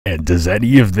does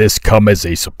any of this come as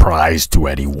a surprise to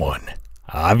anyone?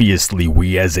 Obviously,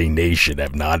 we as a nation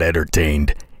have not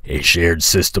entertained a shared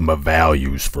system of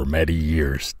values for many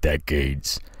years,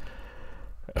 decades.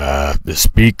 The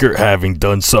speaker, having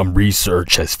done some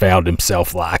research, has found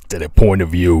himself locked at a point of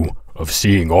view of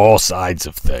seeing all sides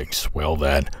of things. Well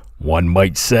then, one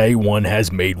might say one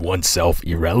has made oneself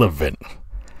irrelevant.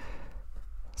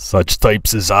 Such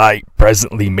types as I,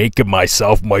 presently making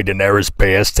myself might in eras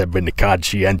past have been the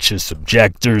conscientious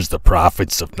objectors, the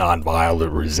prophets of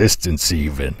nonviolent resistance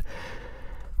even.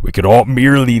 We could all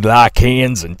merely lock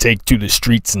hands and take to the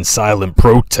streets in silent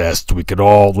protest. We could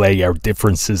all lay our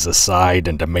differences aside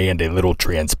and demand a little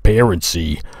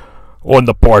transparency on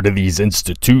the part of these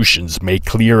institutions, make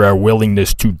clear our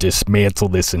willingness to dismantle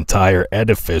this entire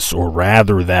edifice, or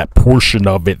rather that portion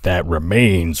of it that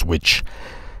remains, which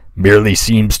merely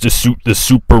seems to suit the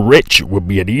super rich. It would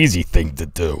be an easy thing to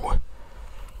do.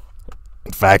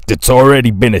 In fact, it's already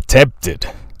been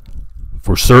attempted.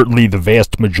 For certainly the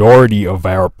vast majority of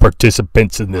our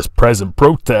participants in this present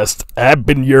protest have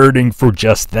been yearning for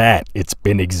just that. It's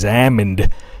been examined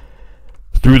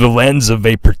through the lens of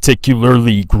a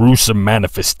particularly gruesome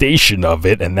manifestation of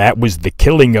it, and that was the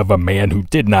killing of a man who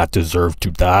did not deserve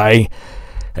to die,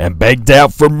 and begged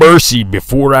out for mercy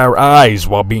before our eyes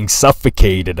while being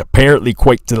suffocated, apparently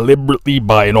quite deliberately,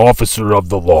 by an officer of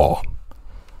the law.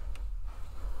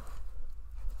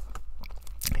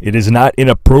 It is not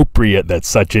inappropriate that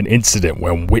such an incident,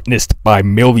 when witnessed by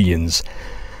millions,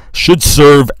 should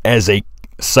serve as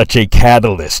such a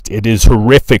catalyst. It is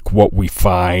horrific what we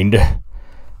find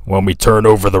when we turn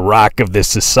over the rock of this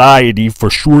society,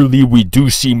 for surely we do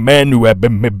see men who have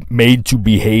been made to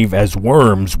behave as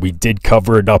worms. We did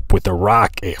cover it up with a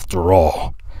rock, after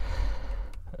all.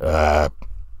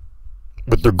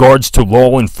 With regards to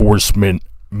law enforcement,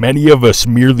 many of us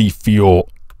merely feel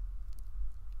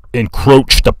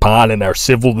encroached upon in our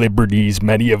civil liberties.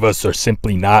 Many of us are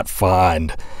simply not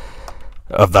fond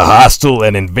of the hostile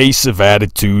and invasive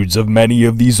attitudes of many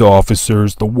of these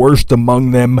officers. The worst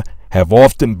among them have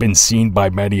often been seen by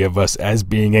many of us as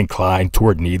being inclined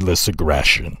toward needless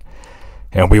aggression.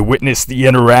 And we witness the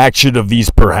interaction of these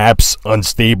perhaps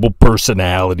unstable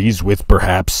personalities with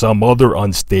perhaps some other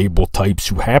unstable types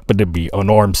who happen to be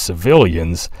unarmed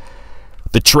civilians.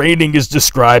 The training is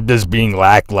described as being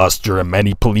lackluster in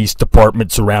many police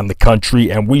departments around the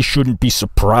country, and we shouldn't be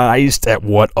surprised at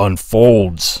what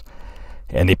unfolds.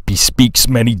 And it bespeaks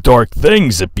many dark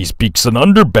things. It bespeaks an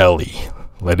underbelly.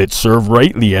 Let it serve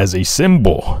rightly as a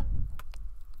symbol.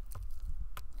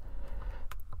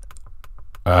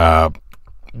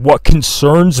 What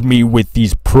concerns me with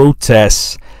these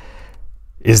protests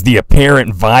is the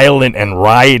apparent violent and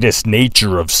riotous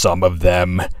nature of some of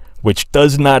them, which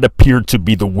does not appear to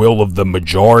be the will of the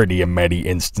majority in many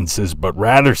instances, but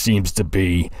rather seems to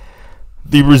be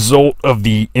the result of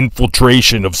the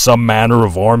infiltration of some manner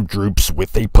of armed groups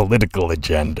with a political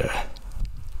agenda.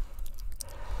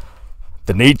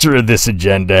 The nature of this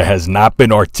agenda has not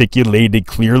been articulated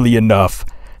clearly enough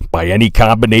by any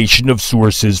combination of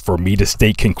sources for me to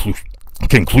state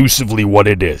conclusively what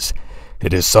it is.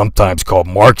 It is sometimes called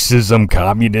Marxism,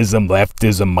 communism,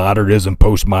 leftism, modernism,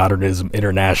 postmodernism,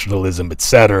 internationalism,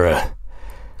 etc.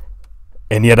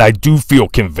 And yet I do feel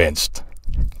convinced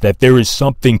that there is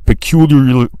something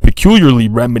peculiarly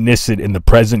reminiscent in the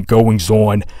present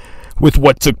goings-on with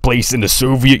what took place in the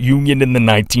Soviet Union in the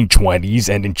 1920s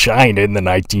and in China in the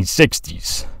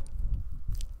 1960s.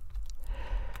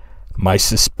 My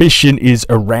suspicion is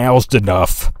aroused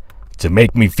enough to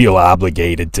make me feel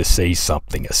obligated to say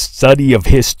something. A study of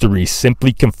history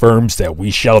simply confirms that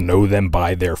we shall know them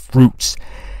by their fruits.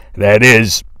 That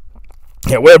is,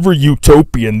 however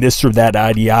utopian this or that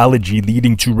ideology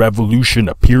leading to revolution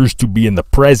appears to be in the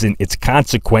present, its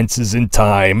consequences in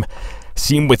time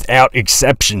seem without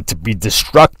exception to be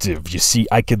destructive. You see,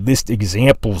 I could list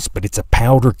examples, but it's a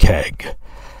powder keg.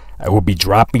 I will be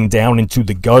dropping down into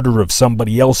the gutter of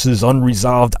somebody else's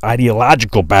unresolved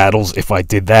ideological battles. If I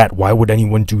did that, why would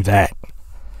anyone do that?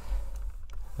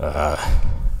 I'd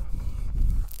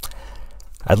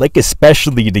like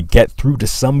especially to get through to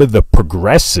some of the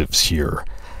progressives here.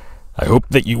 I hope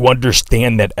that you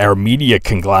understand that our media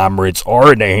conglomerates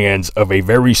are in the hands of a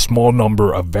very small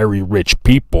number of very rich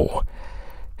people,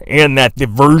 and that the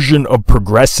version of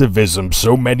progressivism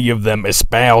so many of them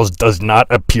espouse does not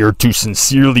appear to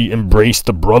sincerely embrace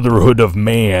the brotherhood of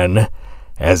man,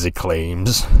 as it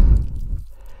claims.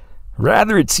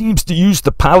 Rather, it seems to use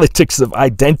the politics of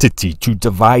identity to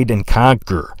divide and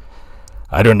conquer.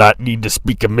 I do not need to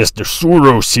speak of Mr.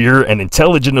 Soros here. An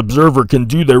intelligent observer can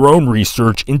do their own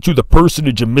research into the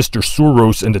personage of Mr.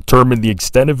 Soros and determine the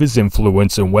extent of his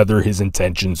influence and whether his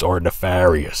intentions are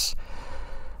nefarious.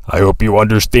 I hope you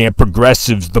understand,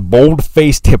 progressives, the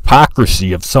bold-faced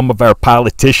hypocrisy of some of our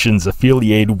politicians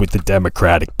affiliated with the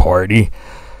Democratic Party,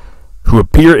 who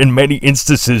appear in many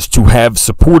instances to have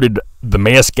supported the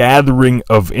mass gathering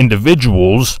of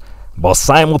individuals while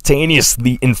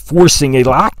simultaneously enforcing a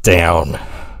lockdown.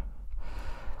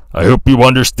 I hope you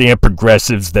understand,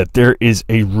 progressives, that there is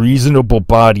a reasonable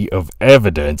body of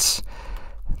evidence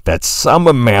that some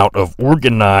amount of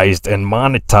organized and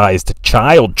monetized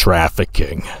child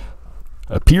trafficking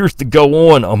appears to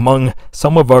go on among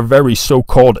some of our very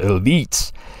so-called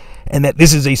elites, and that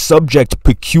this is a subject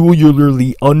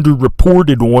peculiarly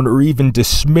underreported on or even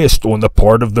dismissed on the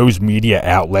part of those media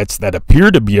outlets that appear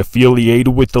to be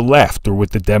affiliated with the left or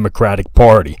with the Democratic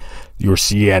Party, your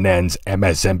CNNs,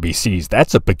 MSNBCs.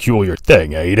 That's a peculiar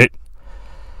thing, ain't it?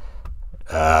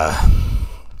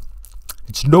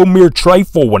 It's no mere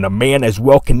trifle when a man as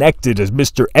well connected as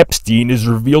Mr. Epstein is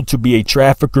revealed to be a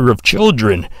trafficker of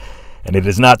children. And it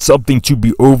is not something to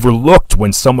be overlooked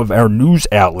when some of our news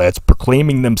outlets,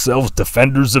 proclaiming themselves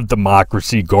defenders of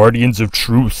democracy, guardians of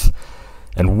truth,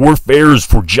 and warfarers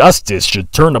for justice,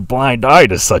 should turn a blind eye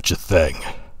to such a thing.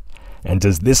 And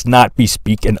does this not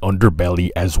bespeak an underbelly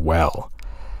as well?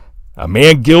 A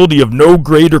man guilty of no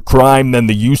greater crime than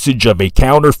the usage of a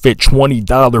counterfeit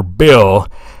 $20 bill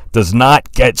does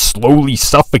not get slowly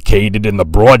suffocated in the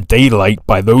broad daylight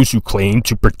by those who claim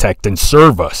to protect and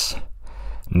serve us.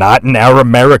 Not in our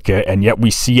America, and yet we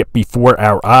see it before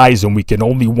our eyes, and we can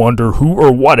only wonder who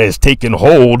or what has taken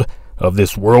hold of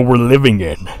this world we're living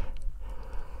in.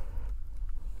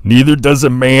 Neither does a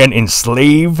man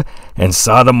enslave and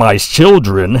sodomize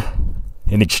children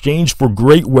in exchange for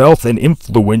great wealth and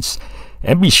influence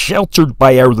and be sheltered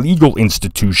by our legal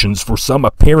institutions for some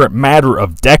apparent matter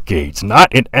of decades.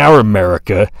 Not in our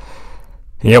America.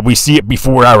 Yet we see it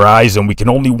before our eyes, and we can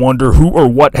only wonder who or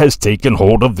what has taken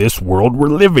hold of this world we're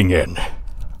living in.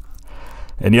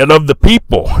 And yet of the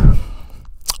people,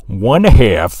 one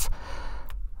half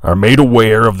are made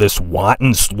aware of this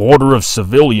wanton slaughter of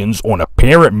civilians on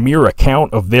apparent mere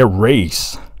account of their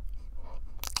race.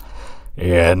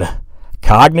 And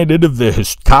cognizant of the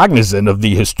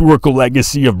historical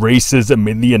legacy of racism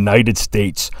in the United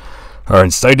States, are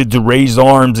incited to raise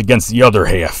arms against the other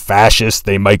half. Fascists,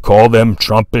 they might call them,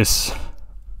 Trumpists.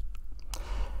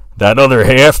 That other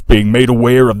half, being made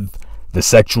aware of the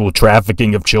sexual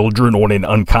trafficking of children on an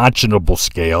unconscionable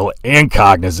scale and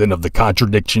cognizant of the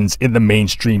contradictions in the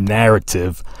mainstream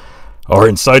narrative, are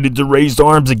incited to raise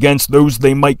arms against those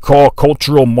they might call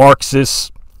cultural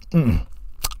Marxists,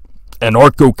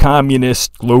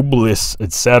 anarcho-communists, globalists,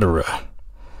 etc.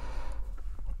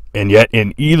 And yet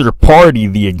in either party,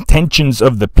 the intentions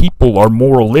of the people are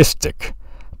moralistic,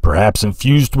 perhaps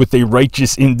infused with a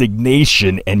righteous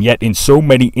indignation, and yet in so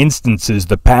many instances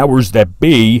the powers that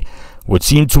be would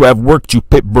seem to have worked to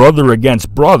pit brother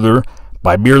against brother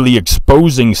by merely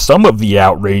exposing some of the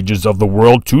outrages of the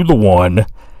world to the one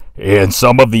and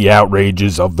some of the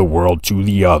outrages of the world to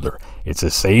the other. It's the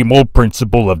same old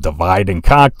principle of divide and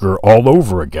conquer all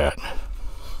over again.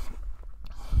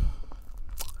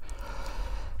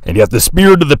 And yet the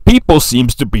spirit of the people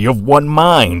seems to be of one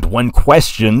mind. When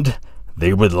questioned,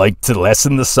 they would like to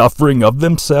lessen the suffering of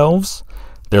themselves,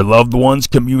 their loved ones,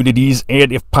 communities,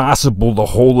 and, if possible, the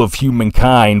whole of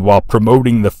humankind, while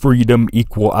promoting the freedom,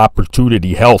 equal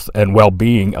opportunity, health, and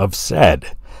well-being of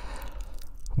said.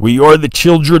 We are the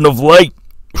children of light,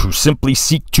 who simply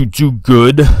seek to do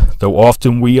good, though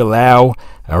often we allow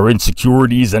our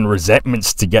insecurities and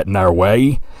resentments to get in our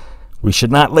way. We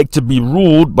should not like to be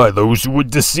ruled by those who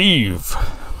would deceive.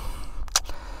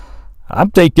 I'm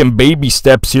taking baby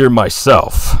steps here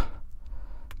myself.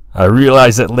 I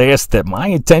realize at last that my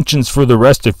intentions for the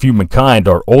rest of humankind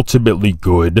are ultimately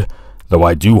good, though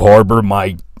I do harbor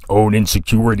my own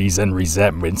insecurities and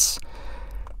resentments.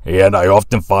 And I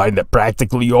often find that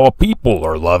practically all people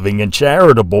are loving and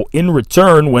charitable in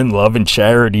return when love and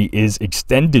charity is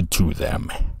extended to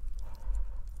them.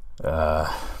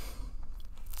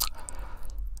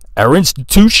 Our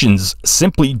institutions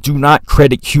simply do not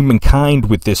credit humankind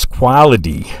with this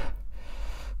quality,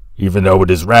 even though it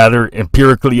is rather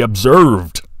empirically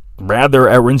observed. Rather,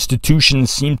 our institutions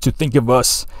seem to think of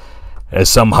us as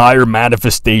some higher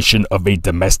manifestation of a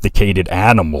domesticated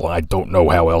animal. I don't know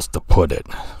how else to put it.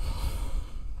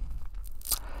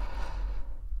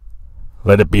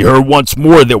 Let it be heard once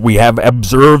more that we have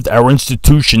observed our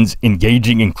institutions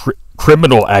engaging in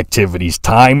criminal activities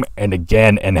time and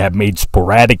again, and have made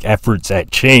sporadic efforts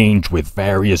at change with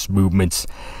various movements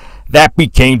that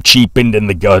became cheapened in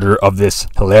the gutter of this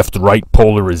left-right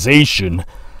polarization,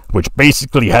 which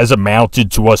basically has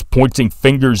amounted to us pointing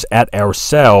fingers at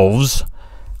ourselves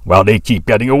while they keep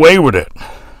getting away with it.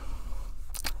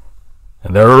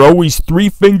 And there are always three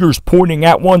fingers pointing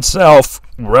at oneself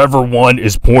wherever one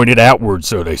is pointed outward,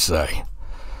 so they say.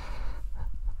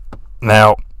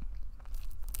 Now,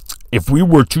 if we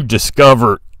were to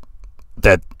discover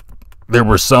that there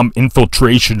was some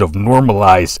infiltration of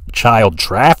normalized child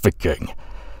trafficking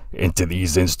into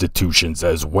these institutions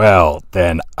as well,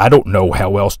 then I don't know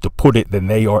how else to put it than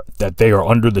that they are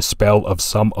under the spell of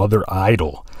some other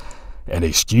idol. And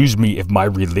excuse me if my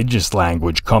religious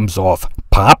language comes off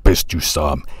pompous to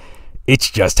some. It's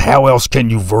just, how else can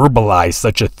you verbalize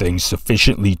such a thing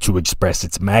sufficiently to express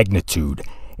its magnitude?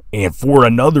 And for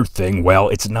another thing, well,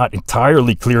 it's not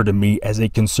entirely clear to me as a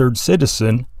concerned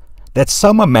citizen that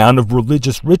some amount of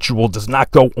religious ritual does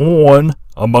not go on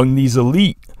among these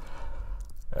elite.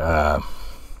 I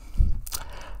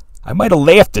might have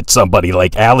laughed at somebody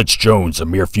like Alex Jones a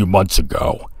mere few months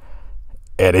ago.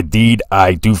 And indeed,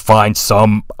 I do find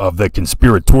some of the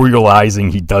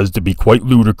conspiratorializing he does to be quite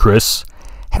ludicrous.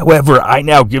 However, I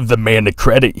now give the man the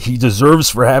credit he deserves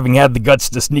for having had the guts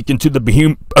to sneak into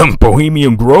the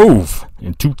Bohemian Grove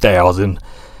in 2000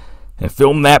 and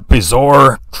film that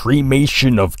bizarre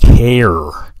cremation of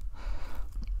care.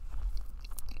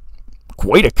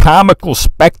 Quite a comical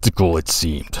spectacle, it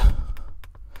seemed.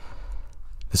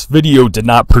 This video did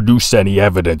not produce any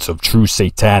evidence of true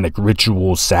satanic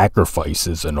rituals,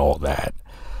 sacrifices, and all that.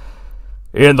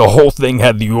 And the whole thing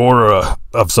had the aura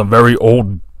of some very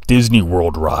old Disney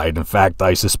World ride. In fact,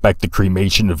 I suspect the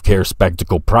cremation of care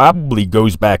spectacle probably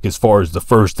goes back as far as the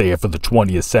first half of the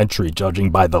 20th century, judging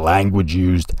by the language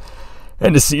used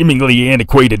and the seemingly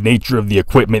antiquated nature of the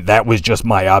equipment. That was just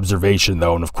my observation,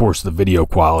 though, and of course the video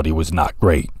quality was not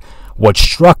great. What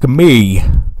struck me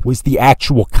was the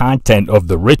actual content of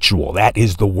the ritual. That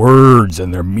is, the words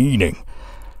and their meaning.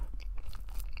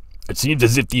 It seems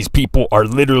as if these people are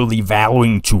literally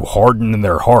vowing to harden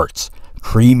their hearts,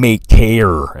 cremate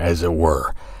care, as it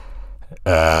were.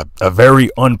 A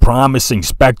very unpromising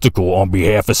spectacle on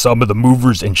behalf of some of the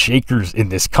movers and shakers in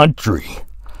this country.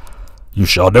 You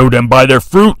shall know them by their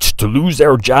fruits, to lose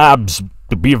our jobs,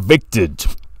 to be evicted,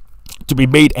 to be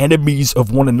made enemies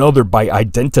of one another by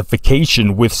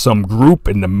identification with some group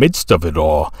in the midst of it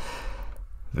all.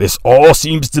 This all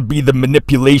seems to be the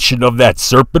manipulation of that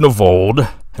serpent of old,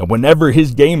 and whenever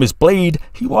his game is played,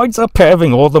 he winds up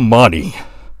having all the money.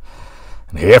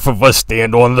 And half of us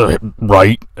stand on the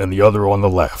right and the other on the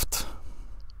left.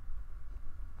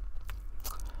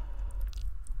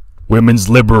 Women's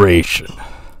liberation.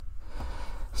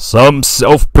 Some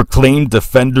self-proclaimed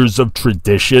defenders of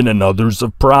tradition and others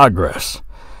of progress.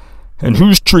 And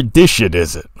whose tradition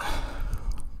is it?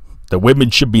 That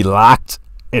women should be locked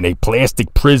in a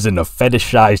plastic prison of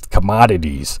fetishized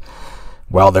commodities,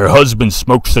 while their husbands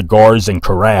smoke cigars and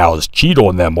carouse, cheat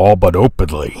on them all but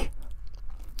openly.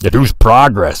 Yet whose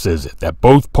progress is it that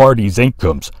both parties'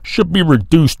 incomes should be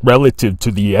reduced relative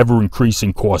to the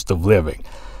ever-increasing cost of living,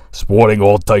 spawning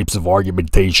all types of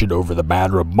argumentation over the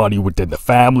matter of money within the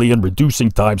family and reducing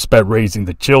time spent raising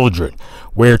the children?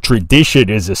 Where tradition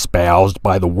is espoused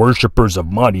by the worshippers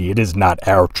of money, it is not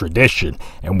our tradition.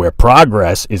 And where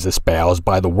progress is espoused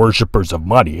by the worshippers of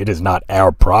money, it is not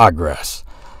our progress.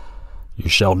 You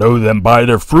shall know them by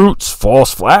their fruits.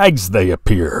 False flags they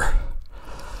appear.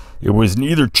 It was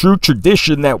neither true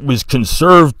tradition that was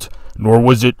conserved, nor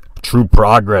was it true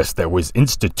progress that was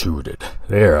instituted.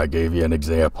 There, I gave you an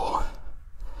example.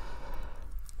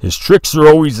 His tricks are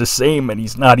always the same, and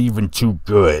he's not even too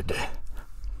good.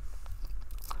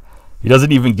 He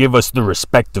doesn't even give us the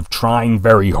respect of trying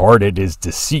very hard at his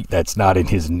deceit. That's not in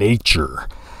his nature.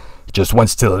 He just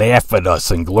wants to laugh at us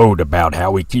and gloat about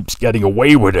how he keeps getting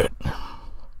away with it.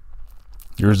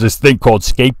 There's this thing called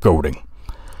scapegoating.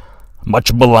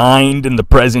 Much maligned in the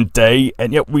present day,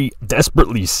 and yet we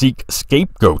desperately seek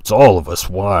scapegoats, all of us.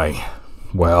 Why?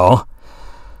 Well,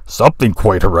 something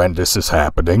quite horrendous is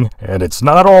happening, and it's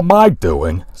not all my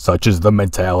doing. Such is the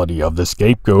mentality of the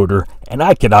scapegoater, and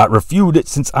I cannot refute it,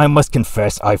 since I must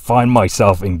confess I find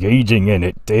myself engaging in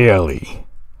it daily.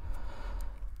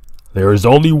 There is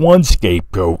only one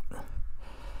scapegoat,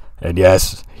 and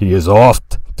yes, he is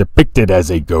oft depicted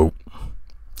as a goat.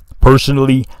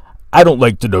 Personally, I don't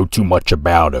like to know too much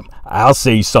about him. I'll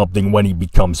say something when he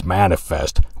becomes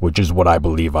manifest, which is what I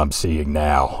believe I'm seeing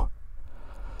now.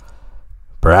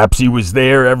 Perhaps he was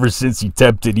there ever since he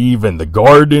tempted Eve in the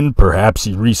garden. Perhaps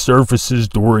he resurfaces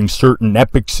during certain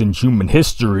epochs in human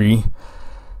history.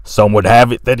 Some would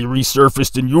have it that he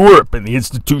resurfaced in Europe in the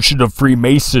institution of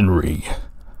Freemasonry.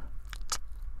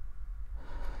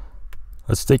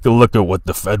 Let's take a look at what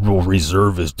the Federal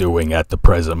Reserve is doing at the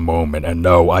present moment. And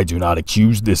no, I do not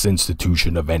accuse this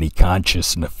institution of any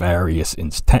conscious, nefarious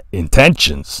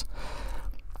intentions.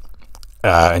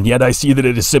 And yet I see that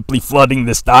it is simply flooding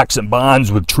the stocks and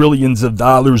bonds with trillions of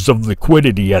dollars of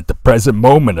liquidity at the present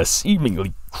moment, a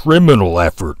seemingly criminal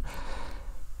effort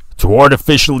to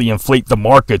artificially inflate the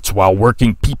markets while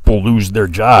working people lose their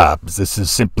jobs. This is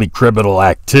simply criminal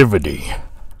activity.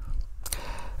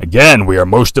 Again, we are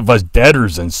most of us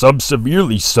debtors, and some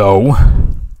severely so.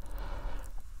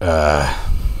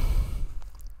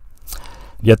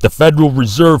 Yet the Federal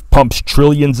Reserve pumps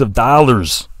trillions of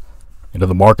dollars into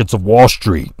the markets of Wall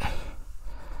Street.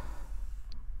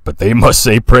 But they must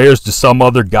say prayers to some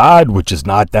other god, which is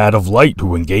not that of light,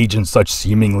 who engage in such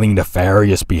seemingly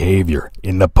nefarious behavior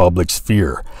in the public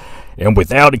sphere. And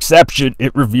without exception,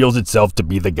 it reveals itself to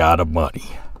be the god of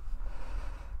money.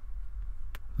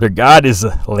 Their god is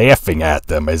laughing at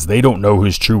them as they don't know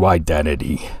his true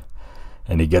identity.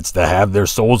 And he gets to have their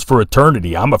souls for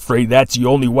eternity. I'm afraid that's the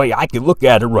only way I can look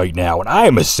at it right now. And I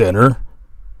am a sinner.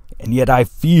 And yet I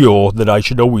feel that I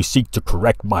should always seek to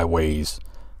correct my ways.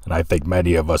 And I think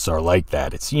many of us are like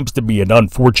that. It seems to be an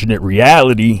unfortunate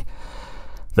reality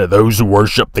that those who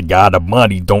worship the god of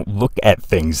money don't look at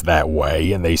things that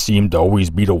way, and they seem to always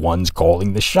be the ones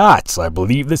calling the shots. I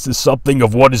believe this is something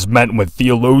of what is meant when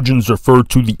theologians refer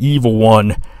to the evil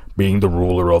one being the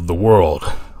ruler of the world.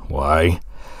 Why?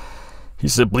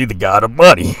 He's simply the god of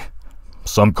money.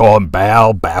 Some call him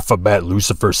Baal, Baphomet,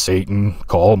 Lucifer, Satan.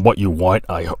 Call him what you want.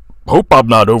 I hope I'm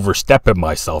not overstepping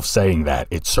myself saying that.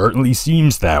 It certainly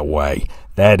seems that way.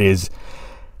 That is,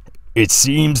 it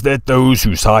seems that those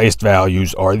whose highest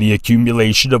values are the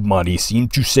accumulation of money seem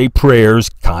to say prayers,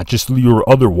 consciously or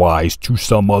otherwise, to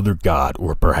some other god,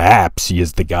 or perhaps he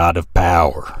is the god of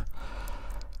power.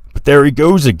 But there he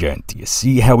goes again. Do you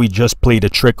see how he just played a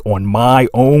trick on my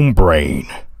own brain?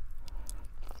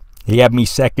 He had me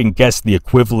second guess the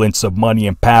equivalence of money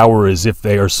and power as if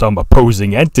they are some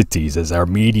opposing entities, as our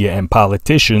media and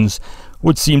politicians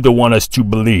would seem to want us to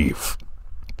believe.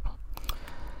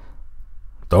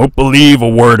 Don't believe a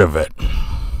word of it.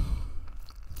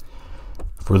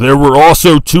 For there were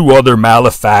also two other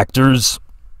malefactors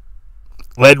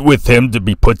led with him to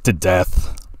be put to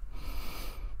death.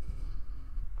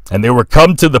 And they were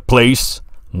come to the place,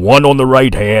 one on the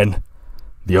right hand,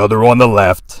 the other on the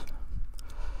left.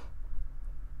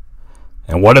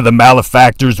 And one of the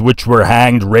malefactors which were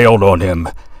hanged railed on him,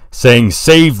 saying,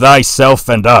 Save thyself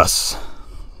and us.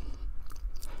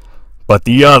 But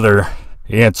the other,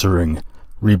 answering,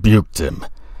 rebuked him,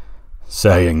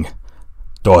 saying,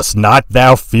 Dost not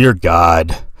thou fear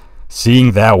God,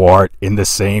 seeing thou art in the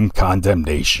same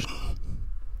condemnation?